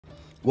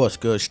What's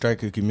good,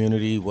 Striker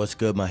community? What's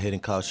good, my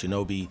hidden call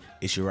Shinobi?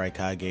 It's your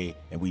Raikage,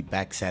 and we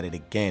back at it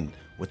again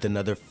with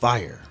another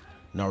fire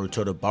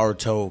Naruto to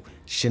Boruto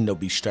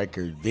Shinobi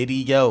Striker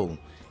video.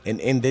 And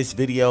in this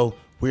video,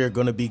 we are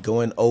going to be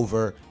going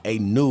over a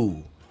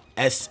new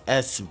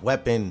SS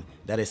weapon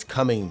that is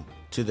coming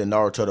to the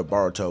Naruto to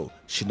Boruto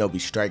Shinobi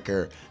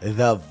Striker,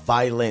 the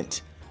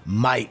Violent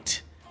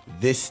Might.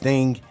 This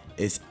thing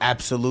is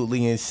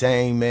absolutely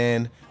insane,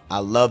 man. I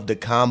love the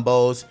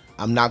combos.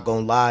 I'm not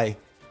gonna lie.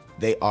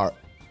 They are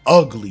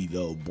ugly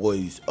though,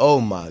 boys. Oh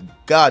my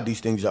god,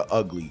 these things are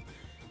ugly.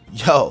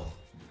 Yo,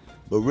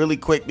 but really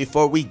quick,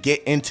 before we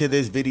get into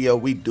this video,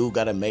 we do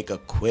gotta make a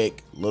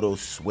quick little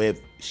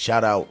swift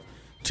shout out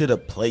to the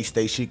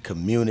PlayStation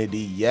community.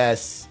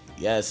 Yes,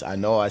 I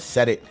know I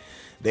said it.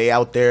 They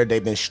out there,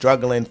 they've been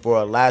struggling for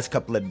the last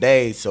couple of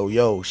days. So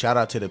yo, shout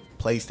out to the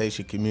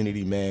PlayStation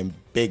community, man.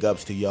 Big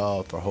ups to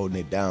y'all for holding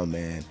it down,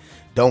 man.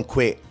 Don't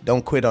quit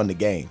on the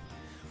game.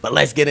 But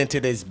let's get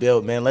into this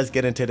build, man. Let's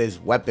get into this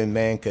weapon,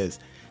 man, because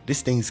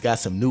this thing's got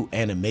some new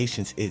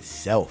animations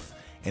itself.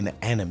 And the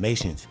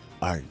animations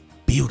are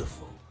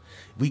beautiful.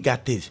 We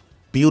got this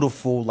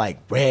beautiful, like,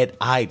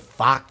 red-eyed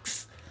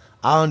fox.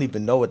 I don't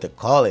even know what to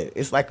call it.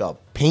 It's like a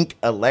pink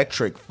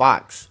electric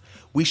fox.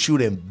 We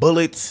shooting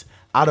bullets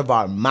out of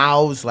our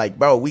mouths. Like,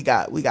 bro, we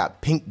got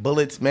pink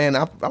bullets, man.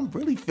 I'm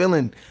really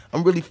feeling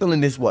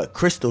this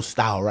crystal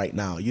style right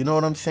now. You know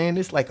what I'm saying?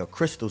 It's like a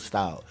crystal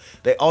style.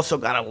 They also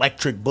got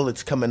electric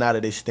bullets coming out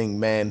of this thing,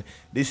 man.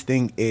 This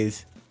thing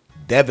is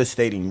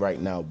devastating right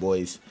now,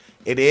 boys.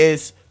 It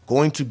is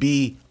going to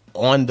be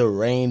on the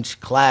range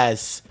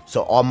class.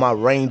 So all my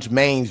range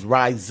mains,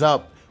 rise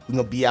up. We're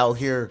gonna be out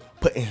here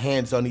putting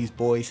hands on these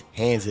boys,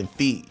 hands and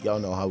feet. Y'all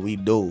know how we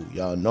do.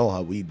 Y'all know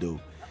how we do.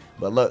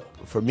 But look,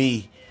 for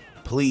me,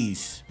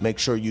 please make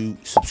sure you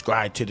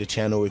subscribe to the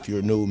channel if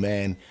you're new,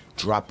 man.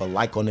 Drop a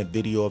like on the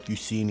video if you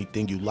see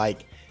anything you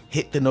like.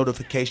 Hit the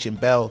notification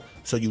bell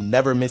so you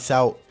never miss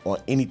out on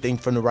anything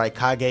from the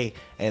Raikage.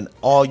 And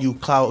all you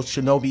Cloud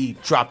Shinobi,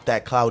 drop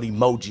that cloud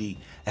emoji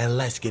and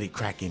let's get it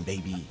cracking,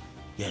 baby.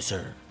 Yes,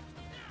 sir.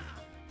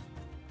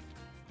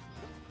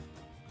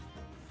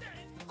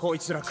 こい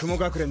つら雲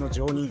隠れの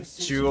常人、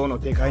中央の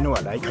でかいの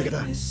はライカゲだ。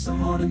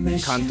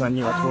簡単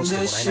には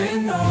通してもら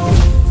えない。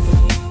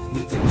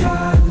 With the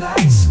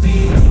godlike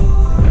speed,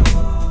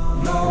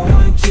 no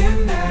one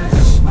can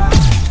match my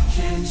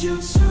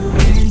Kenjutsu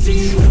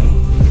indeed.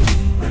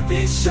 The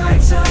big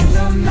strikes are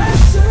the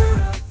master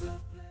of the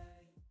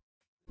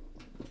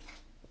blade.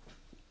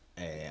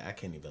 Hey, I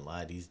can't even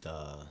lie.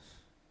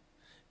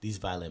 These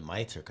Violent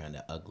Mights are kind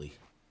of ugly.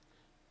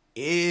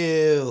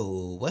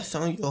 Ew, what's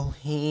on your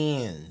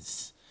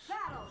hands?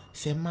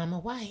 Said, Mama,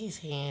 why his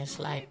hands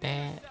like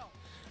that?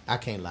 I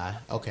can't lie.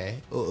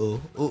 Okay.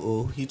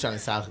 He trying to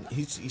size.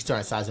 He's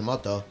trying to size him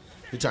up though.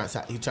 He trying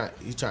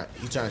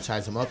to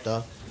size him up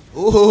though.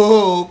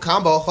 Ooh,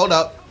 combo. Hold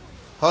up,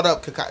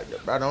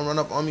 bro. Don't run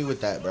up on me with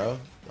that, bro.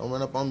 Don't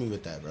run up on me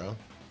with that, bro.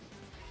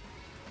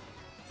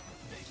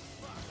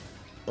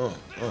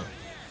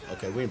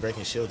 Okay, we ain't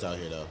breaking shields out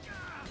here though.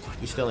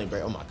 We still ain't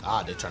break. Oh my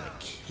god, they're trying to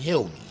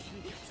kill me.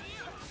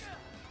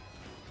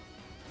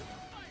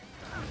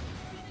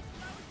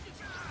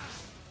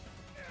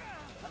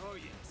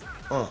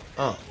 Oh,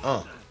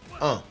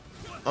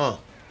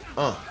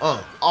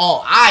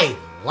 I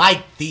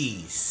like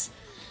these.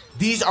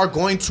 These are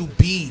going to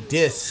be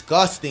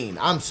disgusting.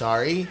 I'm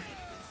sorry.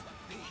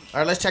 All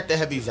right, let's check the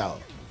heavies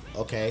out.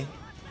 Okay.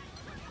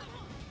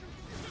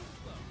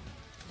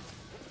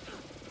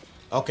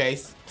 Okay,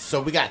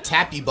 so we got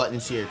tappy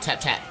buttons here. Tap,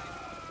 tap.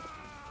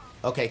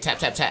 Okay, tap,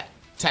 tap, tap.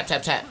 Tap,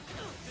 tap, tap.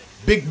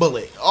 Big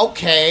bullet.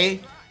 Okay.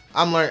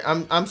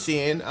 I'm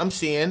seeing.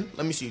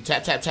 Let me see.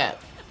 Tap, tap,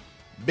 tap.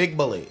 Big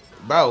bullet.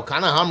 Bro,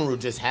 Kana Hamaru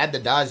just had to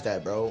dodge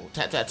that, bro.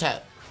 Tap, tap,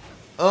 tap.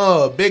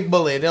 Big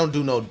bullet. They don't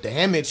do no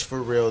damage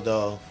for real,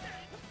 though.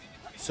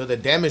 So the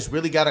damage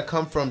really got to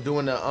come from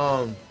doing the,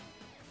 I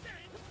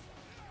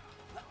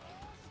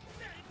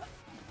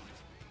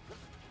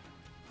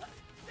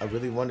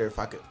really wonder if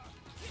I could.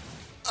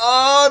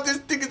 Oh, this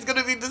thing is going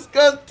to be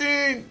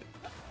disgusting.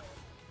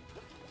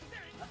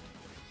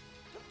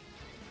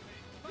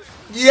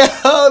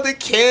 Yo, the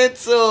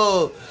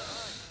cancel.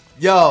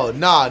 Yo,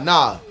 nah,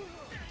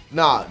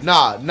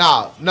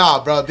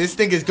 bro. This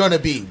thing is gonna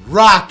be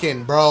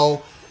rocking,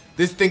 bro.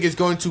 This thing is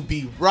going to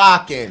be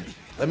rocking.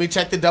 Let me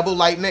check the double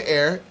light in the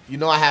air. You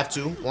know I have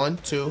to. 1,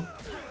 2.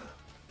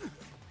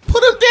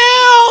 Put him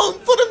down.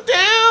 Put him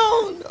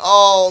down.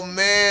 Oh,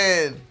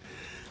 man.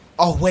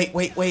 Oh, wait.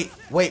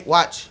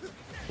 Watch.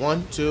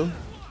 1, 2.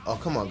 Oh,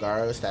 come on,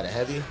 Garo. Is that a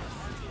heavy?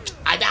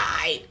 I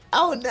died.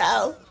 Oh,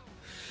 no.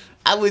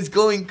 I was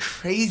going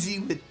crazy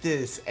with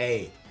this.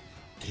 Hey,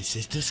 this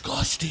is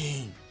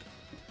disgusting.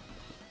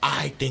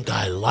 I think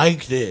I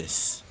like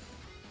this.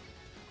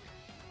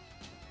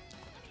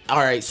 All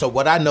right, so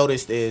what I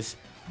noticed is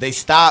they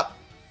stopped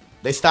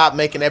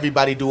making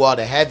everybody do all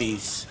the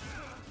heavies,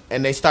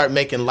 and they start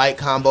making light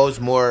combos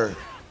more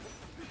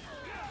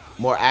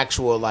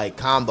actual like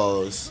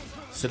combos,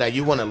 so that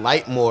you want to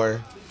light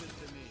more.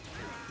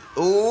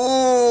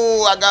 Ooh,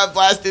 I got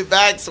blasted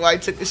back, so I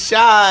took a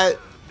shot.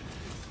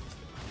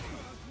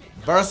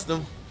 Burst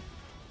him.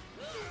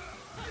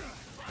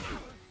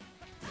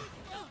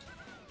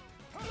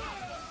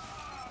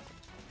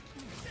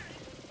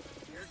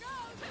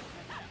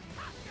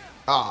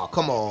 Oh,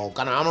 come on,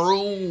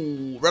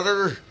 Kanamaru,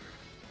 brother.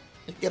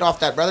 Get off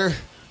that, brother.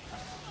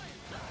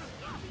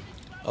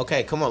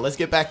 Okay, come on, let's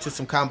get back to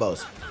some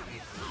combos.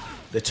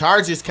 The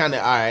charge is kind of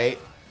alright.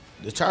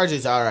 The charge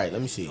is alright.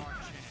 Let me see.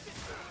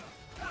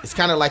 It's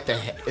kind of like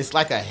it's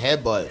like a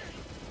headbutt.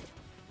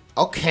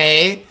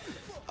 Okay.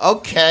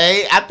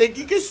 Okay. I think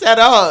you can set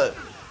up.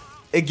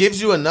 It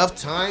gives you enough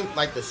time,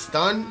 like the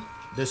stun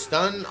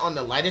on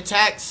the light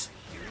attacks,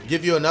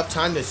 give you enough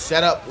time to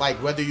set up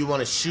like whether you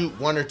want to shoot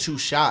 1 or 2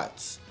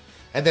 shots.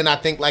 And then I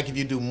think like if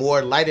you do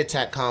more light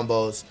attack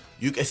combos,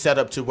 you can set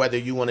up to whether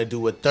you want to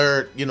do a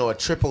third, you know, a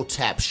triple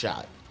tap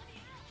shot.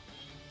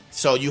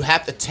 So you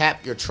have to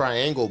tap your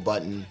triangle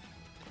button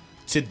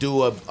to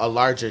do a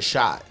larger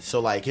shot.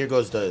 So like here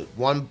goes the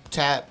 1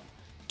 tap,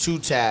 2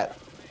 tap,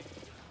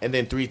 and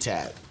then 3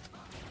 tap,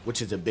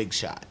 which is a big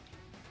shot.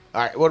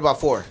 All right, what about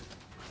 4?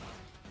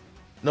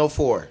 No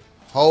 4.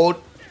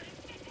 Hold.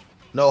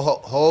 No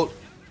hold.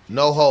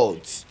 No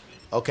holds.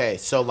 Okay,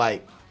 so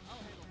like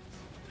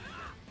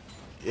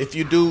if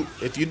you do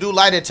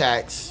light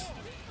attacks,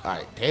 all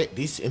right,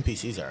 these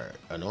NPCs are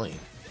annoying.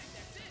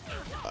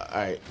 All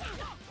right,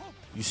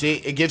 you see,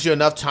 it gives you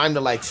enough time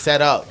to like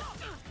set up.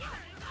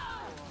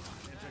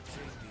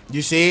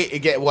 You see,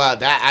 well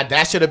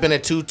that should have been a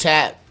 2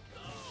 tap.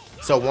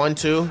 So 1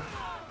 2.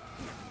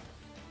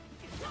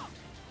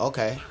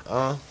 Okay,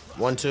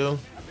 1 2.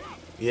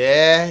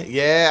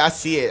 Yeah, I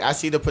see it. I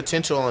see the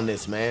potential on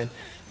this, man.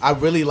 I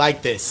really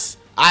like this.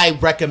 I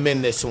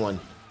recommend this one.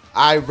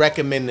 I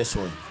recommend this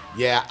one.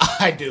 Yeah,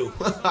 I do.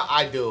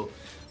 I do.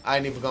 I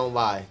ain't even gonna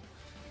lie.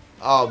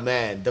 Oh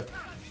man,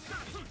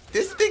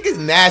 this thing is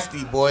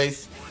nasty,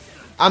 boys.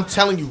 I'm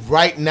telling you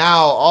right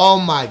now. Oh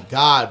my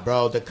god,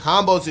 bro, the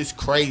combos is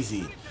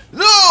crazy.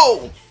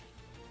 No,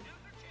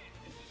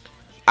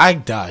 I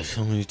died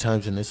so many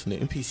times in this one.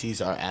 The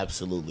NPCs are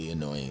absolutely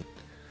annoying.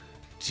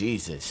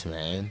 Jesus,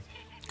 man.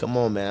 Come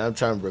on, man. I'm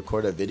trying to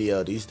record a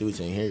video. These dudes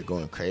in here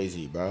going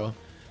crazy, bro.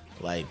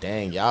 Like,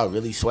 dang, y'all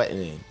really sweating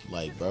it.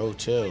 Like, bro,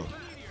 chill.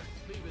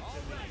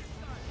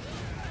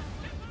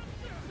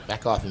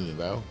 Back off of me,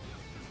 bro.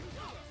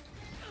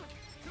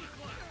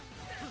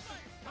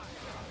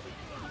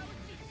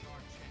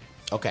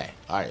 Okay,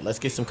 all right. Let's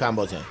get some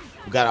combos in.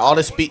 We got all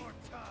the speed.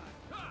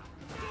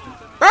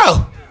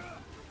 Bro,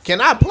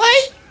 can I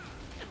play?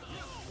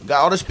 We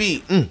got all the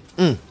speed.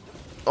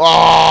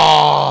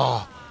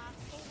 Oh.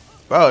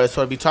 Bro, that's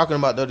what I be talking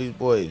about, though, these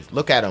boys.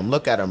 Look at them.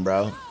 Look at them,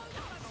 bro.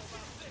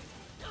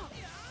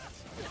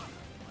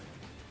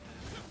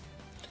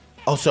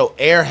 Oh, so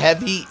air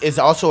heavy is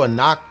also a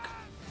knock.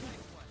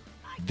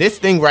 This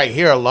thing right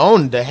here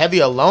alone, the heavy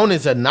alone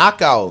is a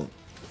knockout.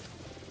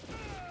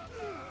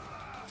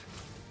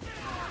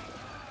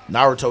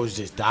 Naruto is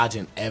just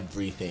dodging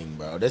everything,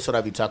 bro. That's what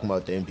I be talking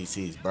about. The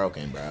NPCs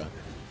broken, bro.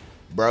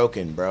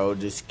 Broken, bro.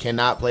 Just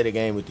cannot play the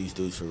game with these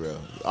dudes for real.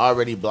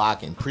 Already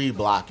blocking,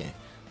 pre-blocking.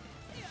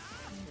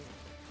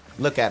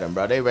 Look at them,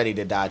 bro. They ready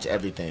to dodge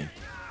everything.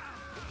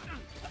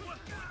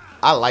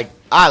 I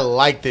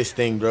like this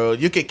thing, bro.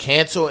 You could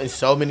cancel in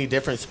so many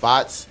different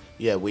spots.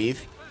 Yeah,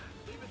 weave.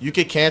 You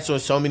could cancel in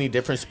so many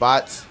different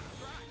spots.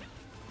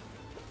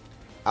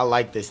 I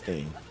like this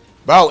thing.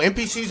 Bro,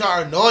 NPCs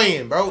are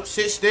annoying, bro.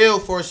 Sit still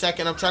for a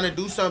second. I'm trying to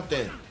do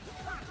something.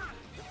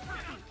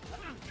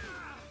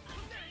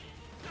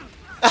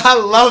 I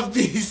love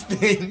these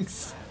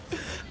things.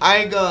 I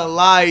ain't gonna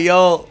lie,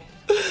 yo.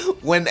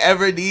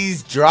 Whenever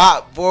these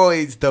drop,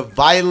 boys, the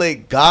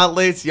violet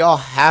gauntlets, y'all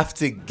have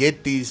to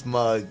get these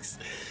mugs.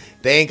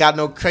 They ain't got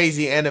no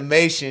crazy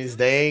animations.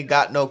 They ain't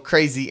got no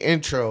crazy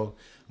intro.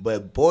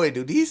 But boy,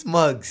 do these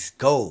mugs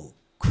go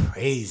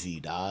crazy,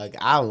 dog.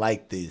 I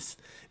like this.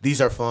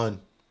 These are fun.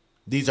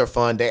 These are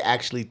fun. They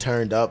actually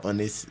turned up on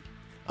this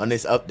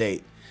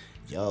update.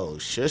 Yo,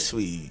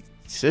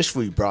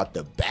 Shushwi brought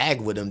the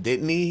bag with him,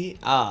 didn't he?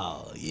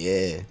 Oh,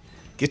 yeah.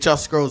 Get y'all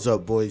scrolls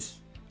up, boys.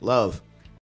 Love.